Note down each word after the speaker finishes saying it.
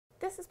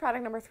This is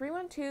product number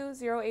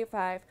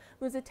 312085,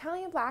 was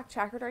Italian black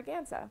checkered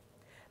organza.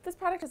 This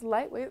product is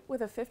lightweight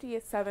with a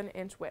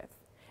 57-inch width.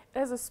 It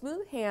has a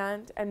smooth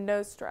hand and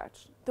nose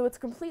stretch, though it's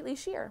completely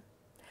sheer.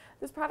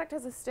 This product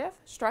has a stiff,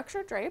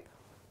 structured drape,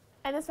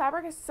 and this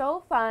fabric is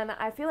so fun,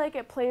 I feel like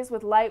it plays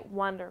with light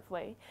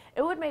wonderfully.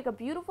 It would make a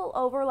beautiful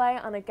overlay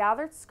on a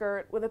gathered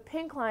skirt with a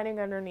pink lining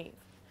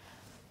underneath.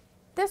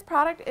 This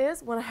product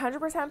is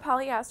 100%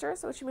 polyester,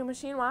 so it should be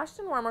machine washed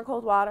in warm or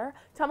cold water,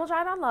 tumble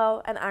dried on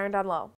low, and ironed on low.